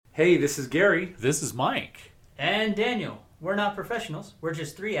Hey, this is Gary. This is Mike. And Daniel. We're not professionals. We're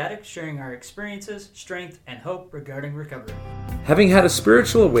just three addicts sharing our experiences, strength, and hope regarding recovery. Having had a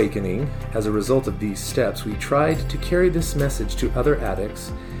spiritual awakening as a result of these steps, we tried to carry this message to other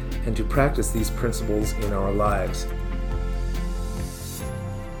addicts and to practice these principles in our lives.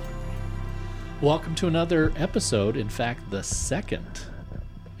 Welcome to another episode. In fact, the second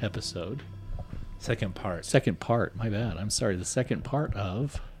episode. Second part. Second part. My bad. I'm sorry. The second part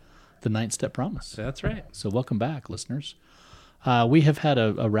of the 9-Step Promise. That's right. So welcome back, listeners. We have had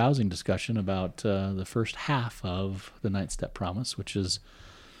a rousing discussion about the first half of the 9-Step Promise, which is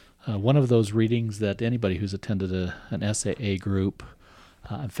one of those readings that anybody who's attended an SAA group,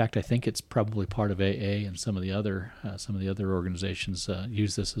 in fact, I think it's probably part of AA and some of the other organizations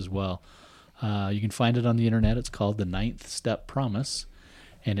use this as well. You can find it on the internet. It's called the 9th-Step Promise,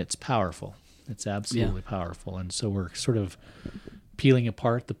 and it's powerful. It's absolutely powerful. And so we're sort of peeling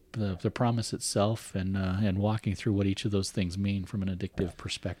apart the promise itself and walking through what each of those things mean from an addictive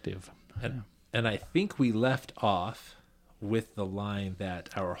perspective. And I think we left off with the line that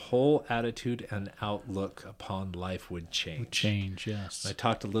our whole attitude and outlook upon life would change. Yes. I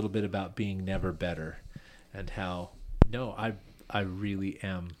talked a little bit about being never better and how, no, I really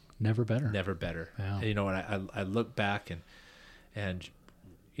am never better. Never better. Yeah. And, you know, and I look back and,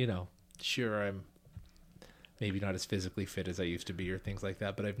 you know, sure, I'm maybe not as physically fit as I used to be or things like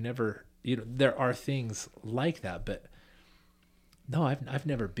that, but I've never, you know, there are things like that, but no, I've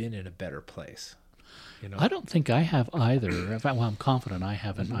never been in a better place. You know? I don't think I have either. In fact, well, I'm confident I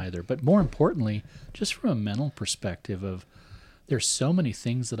haven't either. But more importantly, just from a mental perspective of there's so many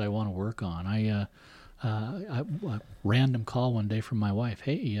things that I want to work on. I random call one day from my wife.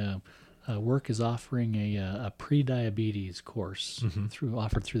 Hey, work is offering a pre-diabetes course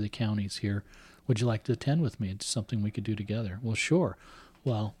offered through the counties here. Would you like to attend with me? It's something we could do together. Well, sure.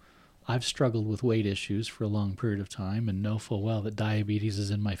 Well, I've struggled with weight issues for a long period of time and know full well that diabetes is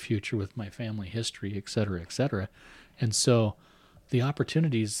in my future with my family history, et cetera, et cetera. And so the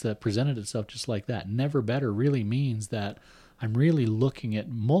opportunities that presented itself just like that, never better, really means that I'm really looking at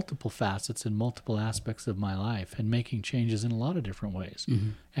multiple facets and multiple aspects of my life and making changes in a lot of different ways. Mm-hmm.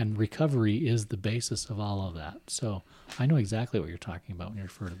 And recovery is the basis of all of that. So I know exactly what you're talking about when you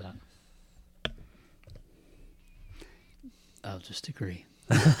refer to that. I'll just agree.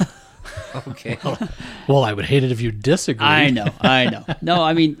 Okay. Well, I would hate it if you disagree. I know. No,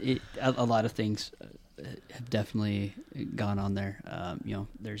 I mean, a lot of things have definitely gone on there.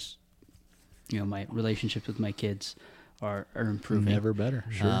 There's, my relationships with my kids are improving. Never better,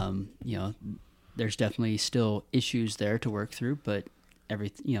 sure. There's definitely still issues there to work through, but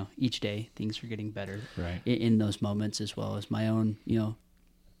each day things are getting better in those moments, as well as my own,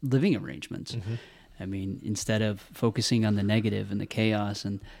 living arrangements. Mm-hmm. I mean, instead of focusing on the negative and the chaos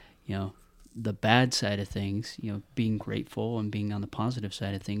and, the bad side of things, being grateful and being on the positive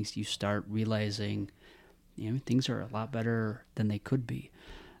side of things, you start realizing, things are a lot better than they could be.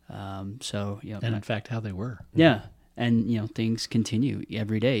 And in fact, how they were. Yeah. And, things continue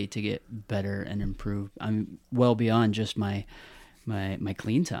every day to get better and improve. I'm well beyond just my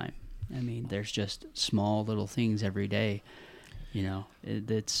clean time. I mean, there's just small little things every day,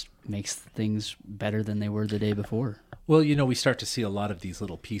 it makes things better than they were the day before. Well, we start to see a lot of these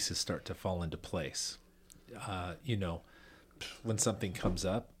little pieces start to fall into place. When something comes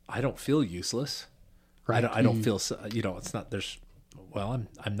up, I don't feel useless. Right. I don't feel, it's not,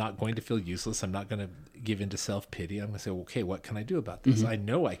 I'm not going to feel useless. I'm not going to give into self-pity. I'm going to say, okay, what can I do about this? Mm-hmm. I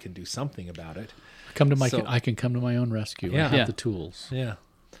know I can do something about it. I can come to my own rescue. I have the tools. Yeah.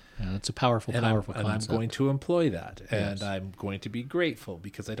 Yeah, it's a powerful concept. And I'm going to employ that. And I'm going to be grateful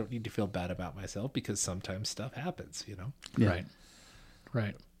because I don't need to feel bad about myself because sometimes stuff happens, Yeah.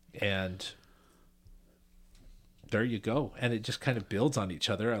 Right. And there you go. And it just kind of builds on each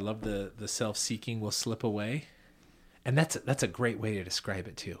other. I love the self-seeking will slip away. And that's a great way to describe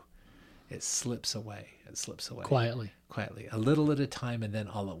it too. It slips away. Quietly. A little at a time and then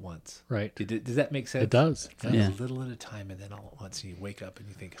all at once. Right. Does that make sense? It does. Yeah. A little at a time and then all at once. And you wake up and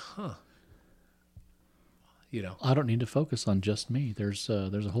you think, I don't need to focus on just me. There's a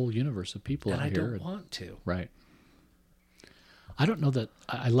whole universe of people out here. And I don't want to. Right. I don't know that,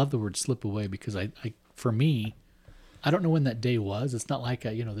 I love the word slip away because for me, I don't know when that day was. It's not like,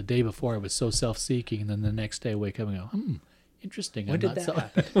 the day before I was so self-seeking and then the next day I wake up and go, interesting. When did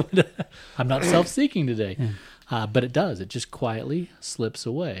that happen? I'm not self-seeking today. But it does. It just quietly slips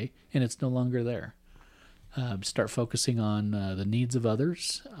away, and it's no longer there. Start focusing on the needs of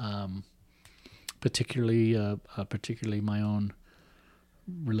others, particularly my own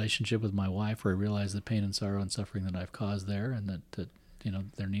relationship with my wife, where I realize the pain and sorrow and suffering that I've caused there, and that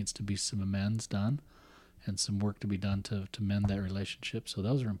there needs to be some amends done and some work to be done to mend that relationship. So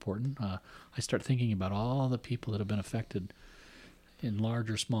those are important. I start thinking about all the people that have been affected in large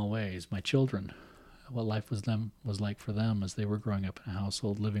or small ways. My children, what life was like for them as they were growing up in a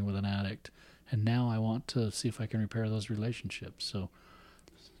household living with an addict. And now I want to see if I can repair those relationships. So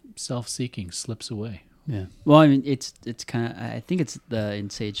self-seeking slips away. Yeah. Well, I mean, it's kind of, I think it's in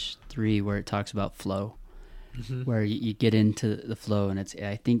Sage 3 where it talks about flow, where you get into the flow, and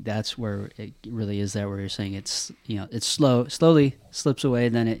I think that's where it really is that where you're saying it's slowly slips away,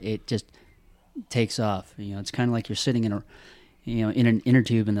 then it just takes off. It's kind of like you're sitting in in an inner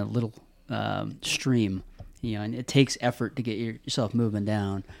tube in a little stream, and it takes effort to get yourself moving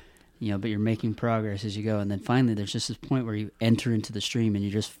down, but you're making progress as you go, and then finally there's just this point where you enter into the stream and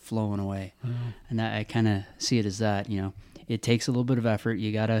you're just flowing away. And I kind of see it as that. It takes a little bit of effort.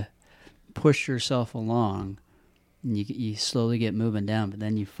 You gotta push yourself along, and you slowly get moving down, but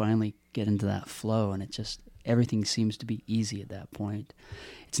then you finally get into that flow, and everything seems to be easy at that point.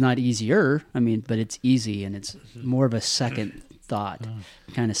 It's not easier, but it's easy, and it's more of a second thought,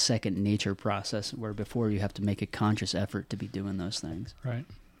 kind of second nature process, where before you have to make a conscious effort to be doing those things. Right.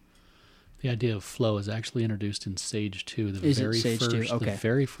 The idea of flow is actually introduced in Sage 2, the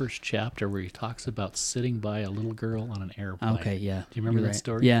very first chapter, where he talks about sitting by a little girl on an airplane. Okay, yeah. Do you remember that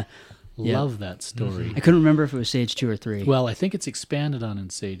story? Yeah. Love that story. I couldn't remember if it was Sage 2 or 3. Well, I think it's expanded on in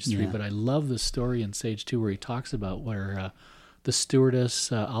Sage 3, but I love the story in Sage 2 where he talks about where the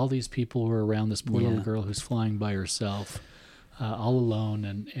stewardess, all these people were around this poor little girl who's flying by herself, all alone,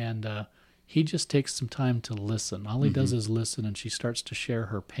 and he just takes some time to listen. All he does is listen, and she starts to share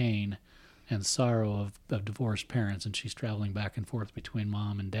her pain and sorrow of divorced parents, and she's traveling back and forth between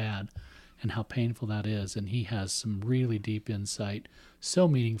mom and dad, and how painful that is. And he has some really deep insight, so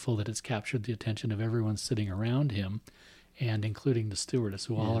meaningful that it's captured the attention of everyone sitting around him, and including the stewardess,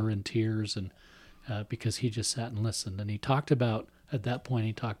 who all are in tears, and because he just sat and listened. And at that point,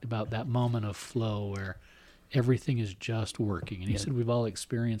 he talked about that moment of flow where everything is just working. And he said we've all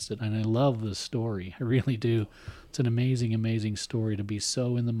experienced it, and I love this story. I really do. It's an amazing, amazing story to be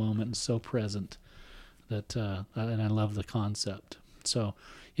so in the moment and so present, that and I love the concept. So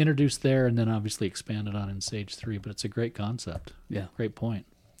introduced there, and then obviously expanded on in Sage 3, but it's a great concept. Yeah. Great point.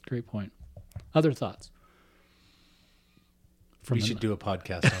 Other thoughts? We should do a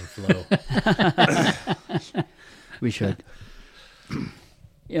podcast on flow. We should.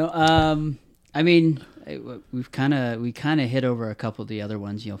 We kind of hit over a couple of the other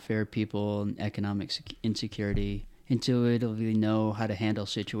ones. Fair people and economic insecurity, intuitively know how to handle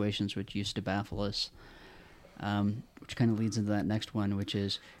situations which used to baffle us. Which kind of leads into that next one, which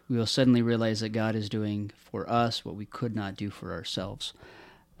is we will suddenly realize that God is doing for us what we could not do for ourselves.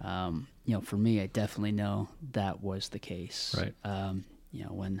 For me, I definitely know that was the case. Right.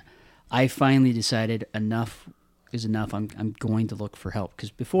 When I finally decided enough is enough, I'm going to look for help.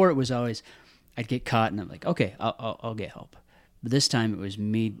 Because before it was always, I'd get caught and I'm like, okay, I'll get help. But this time it was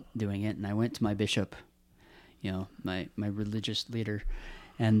me doing it, and I went to my bishop, my religious leader,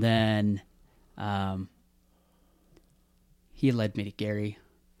 and then he led me to Gary,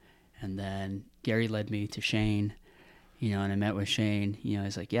 and then Gary led me to Shane, and I met with Shane.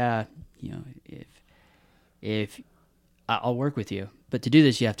 He's like, if I'll work with you, but to do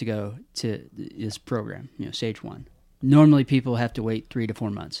this, you have to go to this program, Sage 1. Normally people have to wait 3 to 4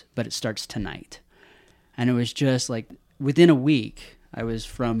 months, but it starts tonight. And it was just like within a week, I was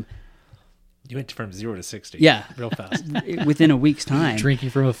from... You went from 0 to 60. Yeah. Real fast. Within a week's time. Drinking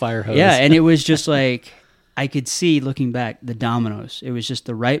from a fire hose. Yeah, and it was just like, I could see, looking back, the dominoes. It was just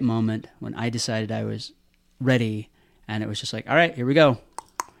the right moment when I decided I was ready, and it was just like, all right, here we go.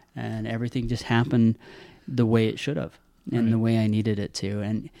 And everything just happened the way it should have, and the way I needed it to.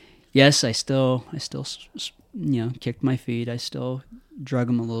 And yes, I still kicked my feet. I still drug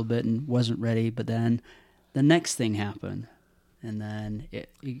them a little bit and wasn't ready. But then the next thing happened, and then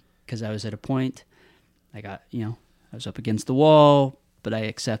because I was at a point, I got, I was up against the wall, but I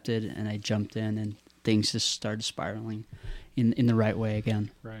accepted and I jumped in, and things just started spiraling in the right way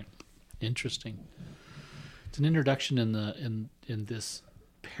again. Right. Interesting. It's an introduction in this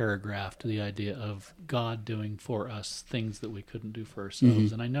paragraph to the idea of God doing for us things that we couldn't do for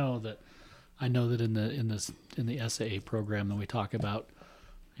ourselves. And I know that in the SAA program that we talk about,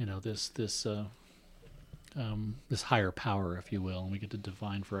 this higher power, if you will, and we get to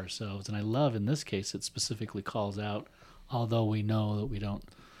define for ourselves. And I love, in this case, it specifically calls out, although we know that we don't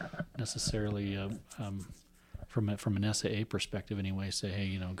necessarily, from an SAA perspective anyway, say,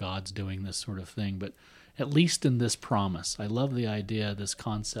 hey, God's doing this sort of thing, but at least in this promise, I love the idea, this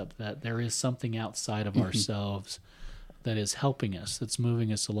concept that there is something outside of ourselves that is helping us, that's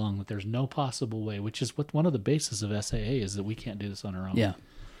moving us along, that there's no possible way, which is what one of the bases of SAA is, that we can't do this on our own. Yeah.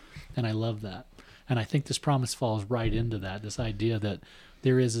 And I love that. And I think this promise falls right into that, this idea that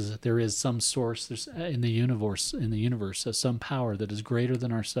there is some source there's in the universe, some power that is greater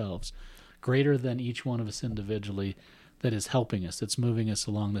than ourselves, greater than each one of us individually, that is helping us, that's moving us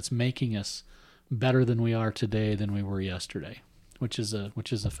along, that's making us better than we are today than we were yesterday, which is a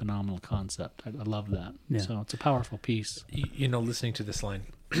phenomenal concept. I love that. Yeah. So it's a powerful piece. You know, listening to this line,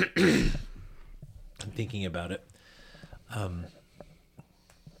 I'm thinking about it.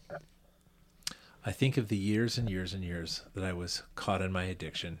 I think of the years and years and years that I was caught in my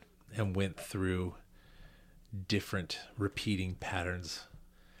addiction and went through different repeating patterns,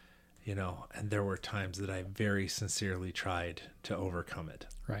 you know, and there were times that I very sincerely tried to overcome it.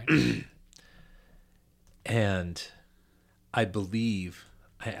 Right. And I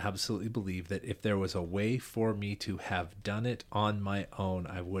absolutely believe that if there was a way for me to have done it on my own,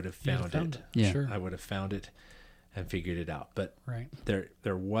 I would have found it. Yeah. Sure. I would have found it and figured it out. But Right.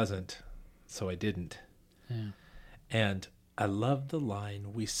 there wasn't, so I didn't. Yeah. And I love the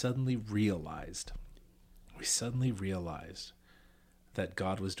line, we suddenly realized that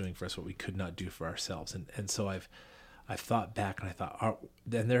God was doing for us what we could not do for ourselves. And so I've thought back, and I thought,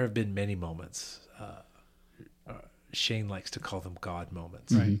 and there have been many moments, Shane likes to call them God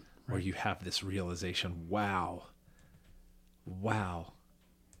moments, Right. where you have this realization, wow,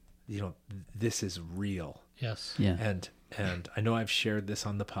 you know, this is real. Yes. Yeah. And I know I've shared this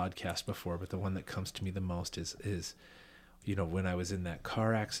on the podcast before, but the one that comes to me the most is, you know, when I was in that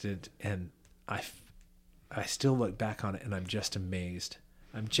car accident, and I still look back on it and I'm just amazed.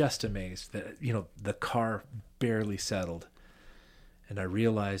 I'm just amazed that, you know, the car barely settled. And I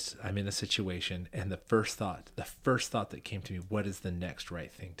realized I'm in a situation, and the first thought that came to me, what is the next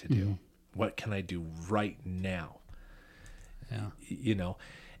right thing to do? Mm-hmm. What can I do right now? Yeah. You know,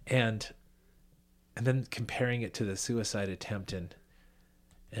 and then comparing it to the suicide attempt, and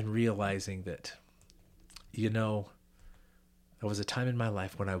realizing that, you know, there was a time in my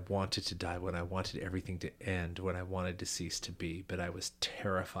life when I wanted to die, when I wanted everything to end, when I wanted to cease to be, but I was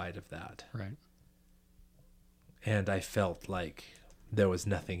terrified of that. Right. And I felt like there was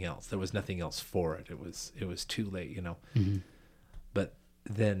nothing else. There was nothing else for it. It was too late, you know. Mm-hmm. But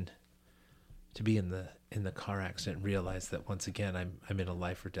then to be in the car accident and realize that once again I'm in a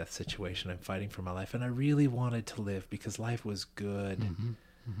life or death situation. I'm fighting for my life, and I really wanted to live because life was good. Mm-hmm.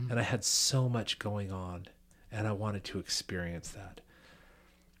 Mm-hmm. And I had so much going on, and I wanted to experience that.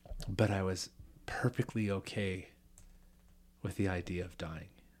 But I was perfectly okay with the idea of dying.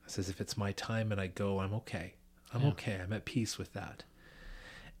 I says, if it's my time and I go, I'm okay. I'm okay. I'm at peace with that.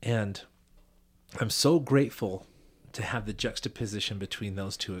 And I'm so grateful to have the juxtaposition between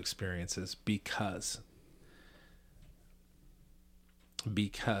those two experiences, because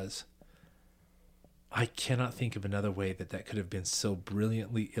I cannot think of another way that could have been so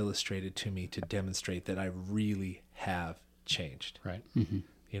brilliantly illustrated to me to demonstrate that I really have changed. Right. Mm-hmm.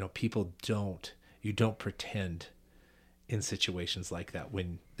 You know, you don't pretend in situations like that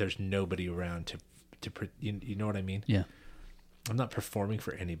when there's nobody around to you know what I mean? Yeah. I'm not performing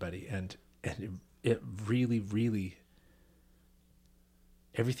for anybody, and it really, really,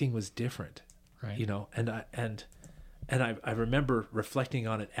 everything was different. Right. You know, and I remember reflecting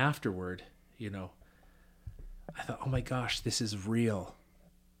on it afterward, you know. I thought, oh my gosh, this is real.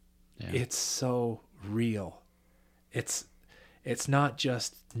 Yeah. It's so real. It's not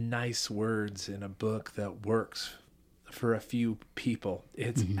just nice words in a book that works for a few people.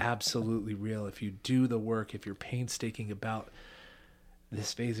 It's absolutely real. If you do the work, if you're painstaking about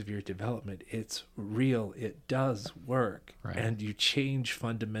this phase of your development, it's real. It does work. Right. And you change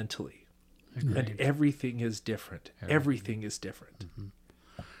fundamentally. Agreed. And everything is different. Everything is different. Mm-hmm.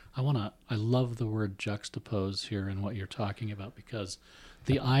 I love the word juxtapose here in what you're talking about, because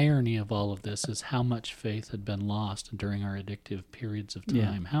the irony of all of this is how much faith had been lost during our addictive periods of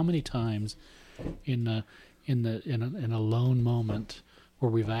time. Yeah. How many times in a lone moment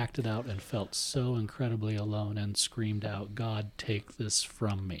where we've acted out and felt so incredibly alone and screamed out, God, take this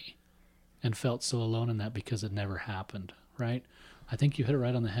from me, and felt so alone in that because it never happened, right? I think you hit it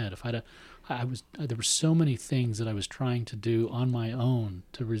right on the head. There were so many things that I was trying to do on my own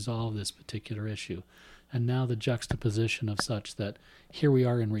to resolve this particular issue. And now the juxtaposition of such that here we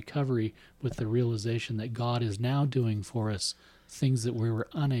are in recovery with the realization that God is now doing for us things that we were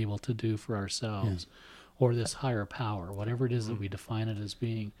unable to do for ourselves, or this higher power, whatever it is that we define it as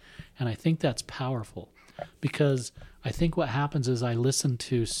being. And I think that's powerful, because I think what happens is I listen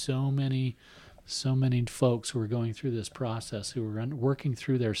to so many folks who are going through this process, who are working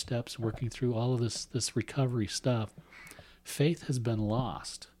through their steps, working through all of this recovery stuff. faith has been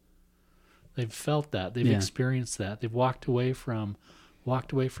lost. They've felt that. They've Yeah. experienced that. They've walked away from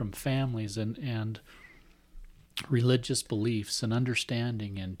families and religious beliefs and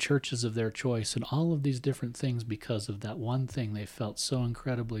understanding and churches of their choice and all of these different things because of that one thing. They felt so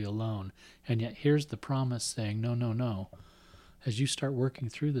incredibly alone. And yet here's the promise saying, no, no, no. As you start working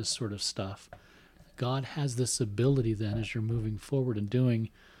through this sort of stuff, God has this ability then as you're moving forward and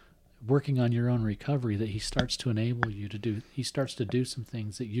working on your own recovery, that he starts to enable you to do. He starts to do some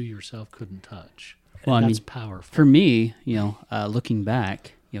things that you yourself couldn't touch. Well, I That's mean, powerful. for me, looking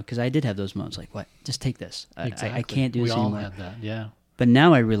back, because I did have those moments like, what? Just take this. Exactly. I can't do we this all anymore. had that, yeah. But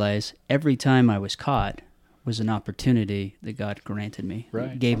now I realize every time I was caught was an opportunity that God granted me,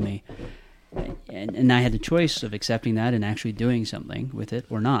 Right. gave me. And I had the choice of accepting that and actually doing something with it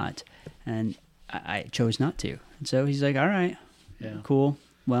or not. And I chose not to. And so he's like, all right, Yeah. cool.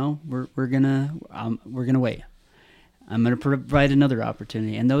 Well, we're gonna wait. I'm gonna provide another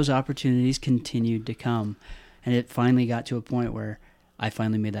opportunity. And those opportunities continued to come. And it finally got to a point where I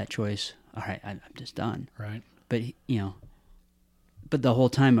finally made that choice. All right, I'm just done. Right. But but the whole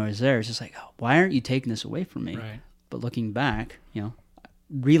time I was there, it's just like, oh, why aren't you taking this away from me? Right. But looking back,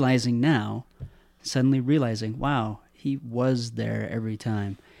 suddenly realizing, wow, he was there every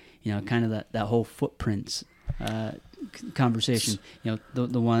time. Kind of that whole footprints conversation.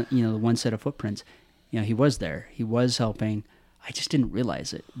 The one set of footprints. He was there. He was helping. I just didn't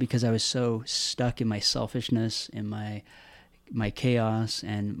realize it because I was so stuck in my selfishness, in my chaos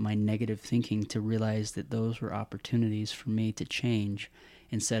and my negative thinking to realize that those were opportunities for me to change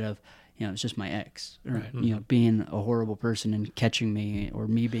instead of, it's just my ex, or, Right. being a horrible person and catching me, or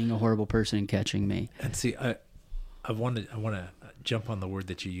me being a horrible person and catching me. And see, I want to jump on the word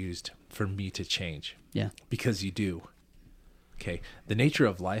that you used, for me to change. Yeah. Because you do. Okay. The nature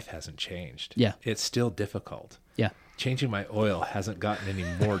of life hasn't changed. Yeah. It's still difficult. Yeah. Changing my oil hasn't gotten any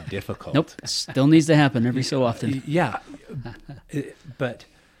more difficult. Nope. Still needs to happen every so often. Yeah. But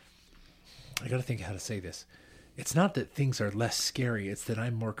I got to think how to say this. It's not that things are less scary. It's that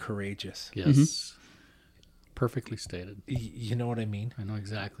I'm more courageous. Yes. Perfectly stated. You know what I mean? I know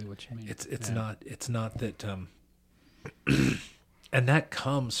exactly what you mean. It's Yeah. not that, and that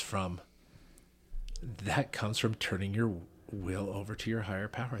comes from turning your will over to your higher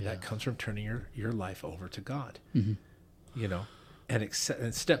power. Yeah. That comes from turning your life over to God. Mm-hmm.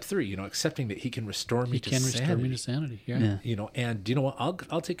 And step 3, accepting that he can restore me He to can sanity. restore me to sanity. Yeah. Yeah. And you know what?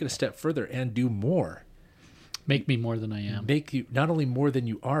 I'll take it a step further and do more. Make me more than I am. Make you not only more than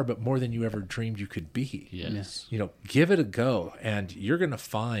you are, but more than you ever dreamed you could be. Yes. Give it a go, and you're going to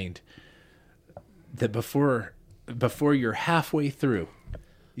find that before you're halfway through,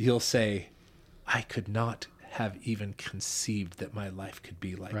 you'll say, I could not have even conceived that my life could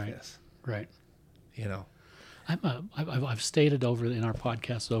be like Right. this. Right. I've stated over in our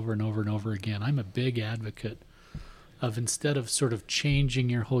podcast over and over and over again, I'm a big advocate of, instead of sort of changing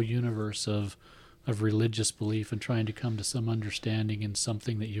your whole universe of religious belief and trying to come to some understanding in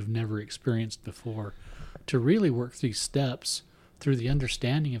something that you've never experienced before, to really work these steps through the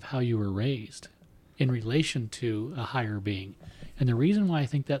understanding of how you were raised in relation to a higher being. And the reason why I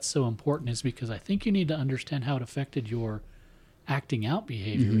think that's so important is because I think you need to understand how it affected your acting out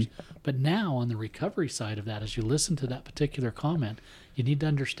behaviors. But now on the recovery side of that, as you listen to that particular comment, you need to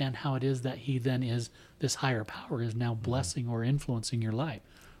understand how it is that he then is, this higher power is now blessing or influencing your life.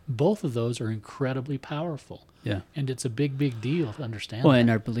 Both of those are incredibly powerful. Yeah. And it's a big, big deal to understand. Well, that. and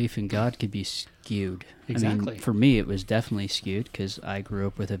our belief in God could be skewed. Exactly. I mean, for me, it was definitely skewed because I grew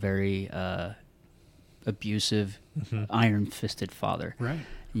up with a very abusive, iron-fisted father. Right.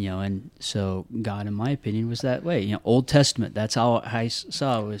 And so God, in my opinion, was that way. Old Testament, that's how I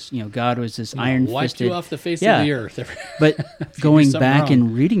saw it was, God was this iron-fisted. Wiped you off the face Yeah. of the earth. But do going something back wrong.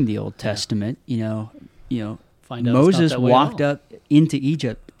 and reading the Old Testament, Find out it's not Moses that way at walked all. up into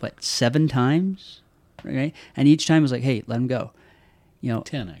Egypt, 7 times, right? And each time was like, hey, let him go.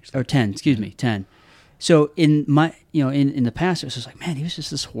 10, actually. Or 10, excuse me, 10. So in my, in the past, it was just like, man, he was just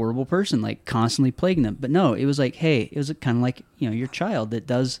this horrible person, like constantly plaguing them. But no, it was like, hey, it was kind of like, your child that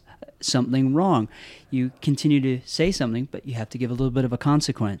does something wrong. You continue to say something, but you have to give a little bit of a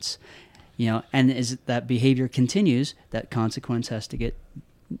consequence, and as that behavior continues, that consequence has to get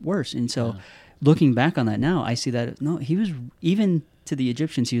worse. And so looking back on that now, I see that, no, he was, even to the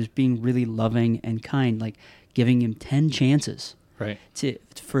Egyptians, he was being really loving and kind, like giving him 10 chances. Right.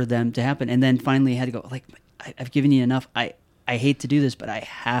 For them to happen, and then finally had to go, like, I've given you enough. I hate to do this, but I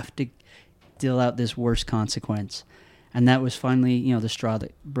have to deal out this worst consequence. And that was finally, the straw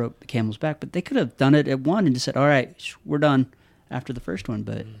that broke the camel's back. But they could have done it at one and just said, all right, we're done after the first one.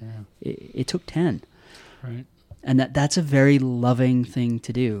 But it took 10. Right. And that's a very loving thing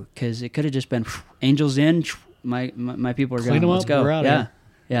to do, because it could have just been angels in, my people are Clean gone. them Let's up, go. we're out of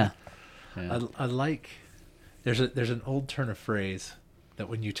Yeah. I like. There's an old turn of phrase that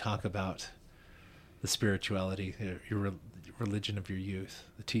when you talk about the spirituality, your religion of your youth,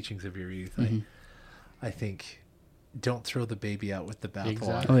 the teachings of your youth, I think, don't throw the baby out with the bathwater.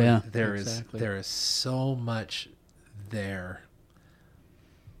 Exactly. Oh, yeah. There Exactly. is so much there.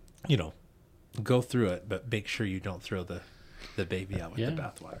 You know, go through it, but make sure you don't throw the baby out with the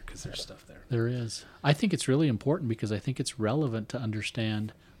bathwater, because there's stuff there. There is. I think it's really important, because I think it's relevant to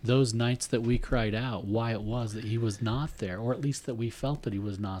understand those nights that we cried out, why it was that he was not there, or at least that we felt that he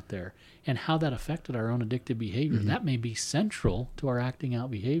was not there, and how that affected our own addictive behavior. That may be central to our acting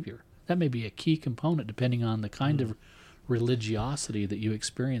out behavior. That may be a key component depending on the kind of religiosity that you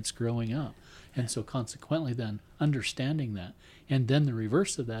experienced growing up. And so consequently then understanding that. And then the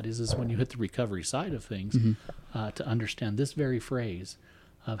reverse of that is when you hit the recovery side of things, to understand this very phrase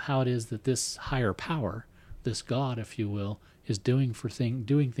of how it is that this higher power, this God, if you will, is doing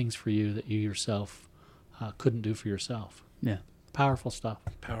things for you that you yourself couldn't do for yourself. Yeah. Powerful stuff.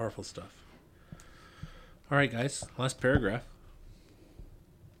 Powerful stuff. All right, guys. Last paragraph.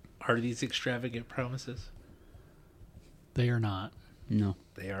 Are these extravagant promises? They are not. No.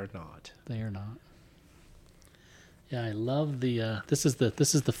 They are not. They are not. Yeah, I love the. This is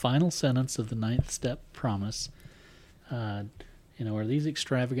the final sentence of the 9th step promise. Are these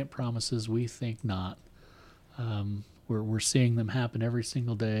extravagant promises? We think not. We're seeing them happen every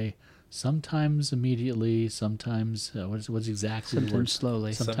single day. Sometimes immediately. Sometimes what's exactly the word? Sometimes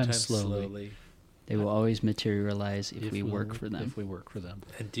slowly. Sometimes slowly. They will always materialize if we work for them. If we work for them.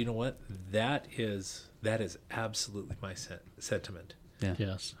 And do you know what? That is absolutely my sentiment. Yeah.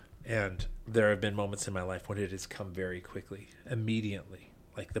 Yes. And there have been moments in my life when it has come very quickly, immediately,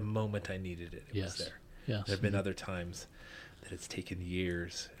 like the moment I needed it, it was there. Yes. There have been other times that it's taken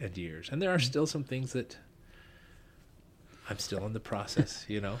years and years, and there are still some things that I'm still in the process, But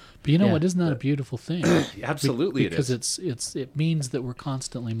you know Yeah. what? Isn't that a beautiful thing? Absolutely, because it is. it means that we're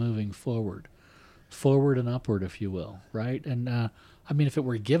constantly moving forward and upward, if you will, right? And if it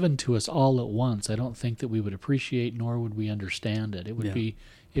were given to us all at once, I don't think that we would appreciate nor would we understand it. It would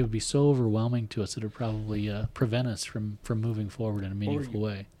be so overwhelming to us that it would probably prevent us from moving forward in a meaningful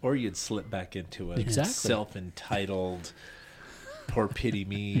way. Or you'd slip back into a Exactly. self-entitled, poor pity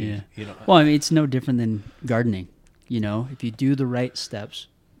me. Yeah. Well, it's no different than gardening. If you do the right steps,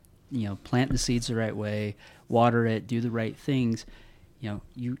 plant the seeds the right way, water it, do the right things,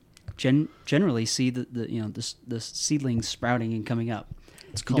 you generally see the seedlings sprouting and coming up.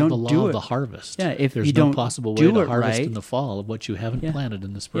 It's called the law of the harvest. Yeah, if there's you no don't possible way do to it harvest right, in the fall of what you haven't planted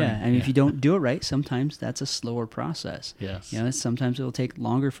in the spring. Yeah, if you don't do it right, sometimes that's a slower process. Yes. Sometimes it will take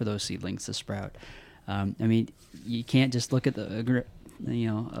longer for those seedlings to sprout. You can't just look at a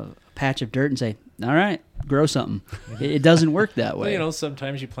patch of dirt and say, "All right, grow something." It doesn't work that way. Well,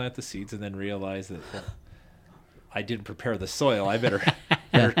 sometimes you plant the seeds and then realize that I didn't prepare the soil. I better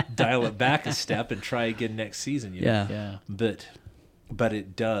dial it back a step and try again next season. Yeah. But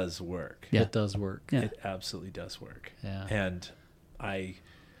it does work. Yeah. It does work. Yeah. It absolutely does work. Yeah. And I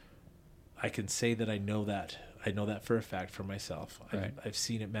can say that I know that. I know that for a fact for myself. Right. I've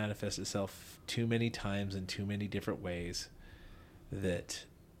seen it manifest itself too many times in too many different ways that,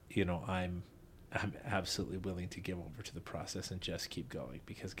 I'm absolutely willing to give over to the process and just keep going,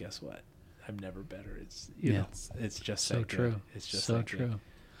 because guess what? I'm never better. It's just So that true. good. It's just so that true. good.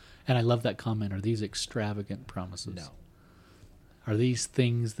 And I love that comment. Are these extravagant promises? No. Are these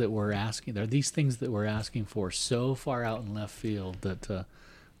things that we're asking? Are these things that we're asking for so far out in left field that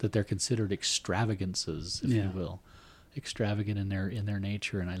they're considered extravagances, if you will, extravagant in their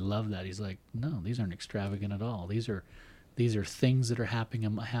nature? And I love that. He's like, no, these aren't extravagant at all. These are things that are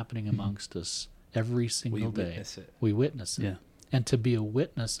happening amongst us every single day. Witness it. We witness it. Yeah. And to be a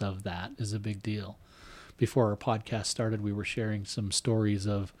witness of that is a big deal. Before our podcast started, we were sharing some stories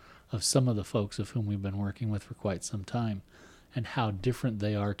of some of the folks of whom we've been working with for quite some time, and how different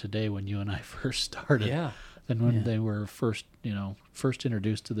they are today when you and I first started than when they were first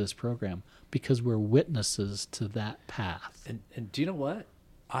introduced to this program, because we're witnesses to that path. And do you know what?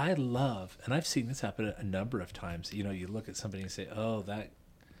 I love, and I've seen this happen a number of times. You look at somebody and say, "Oh, that,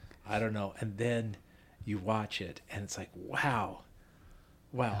 I don't know," and then you watch it, and it's like, wow,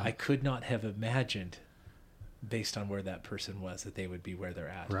 I could not have imagined, based on where that person was, that they would be where they're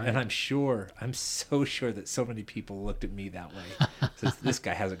at. Right. And I'm so sure that so many people looked at me that way. Says, this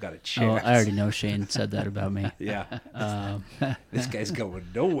guy hasn't got a chance. Oh, I already know Shane said that about me. Yeah. This guy's going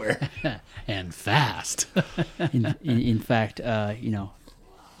nowhere. And fast. In fact,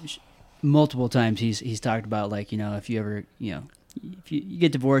 multiple times he's talked about, like, if you ever, if you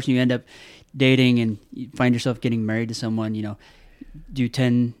get divorced and you end up dating and you find yourself getting married to someone, do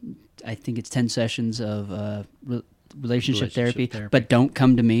 10 sessions of relationship therapy, but don't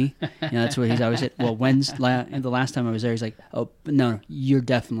come to me. That's what he's always said. Well, when's the last time I was there? He's like, oh, no, you're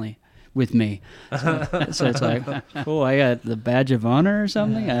definitely with me. So it's like, oh, I got the badge of honor or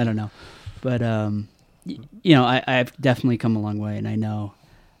something. I don't know. But, I've definitely come a long way, and I know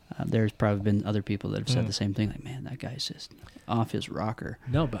there's probably been other people that have said the same thing. Like, man, that guy's just off his rocker.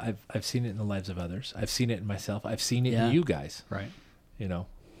 No, but I've seen it in the lives of others. I've seen it in myself. I've seen it in you guys. Right.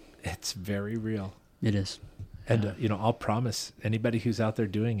 It's very real. It is. And, I'll promise anybody who's out there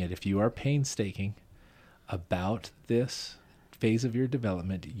doing it, if you are painstaking about this phase of your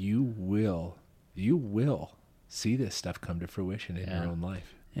development, you will see this stuff come to fruition in your own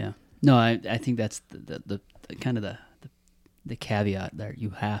life. Yeah. No, I think that's the kind of the caveat there. You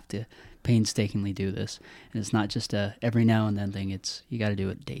have to painstakingly do this. And it's not just a every now and then thing. It's, you got to do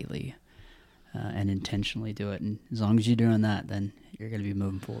it daily and intentionally do it. And as long as you're doing that, then you're going to be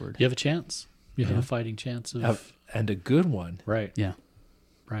moving forward. You have a chance. You have a fighting chance of... And a good one. Right. Yeah.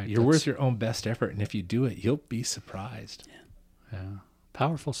 Right. You're worth your own best effort. And if you do it, you'll be surprised. Yeah.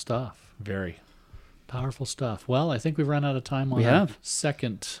 Powerful stuff. Very. Powerful stuff. Well, I think we've run out of time on our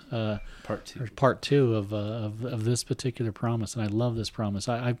second part two of this particular promise, and I love this promise.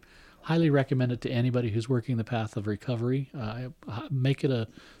 I highly recommend it to anybody who's working the path of recovery. Make it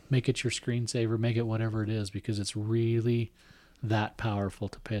your screensaver, make it whatever it is, because it's really that powerful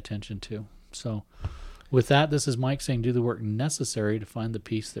to pay attention to. So, with that, this is Mike saying, do the work necessary to find the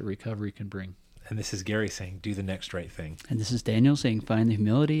peace that recovery can bring. And this is Gary saying, do the next right thing. And this is Daniel saying, find the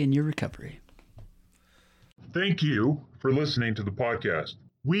humility in your recovery. Thank you for listening to the podcast.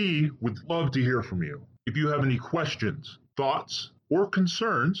 We would love to hear from you. If you have any questions, thoughts, or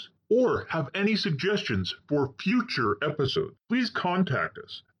concerns, or have any suggestions for future episodes, please contact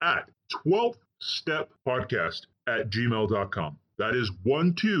us at 12steppodcast@gmail.com. That is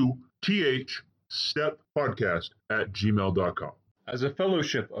 12th steppodcast@gmail.com. As a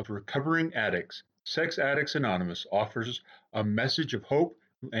fellowship of recovering addicts, Sex Addicts Anonymous offers a message of hope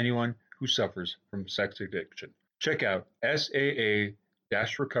to anyone who suffers from sex addiction. Check out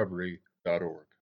saa-recovery.org.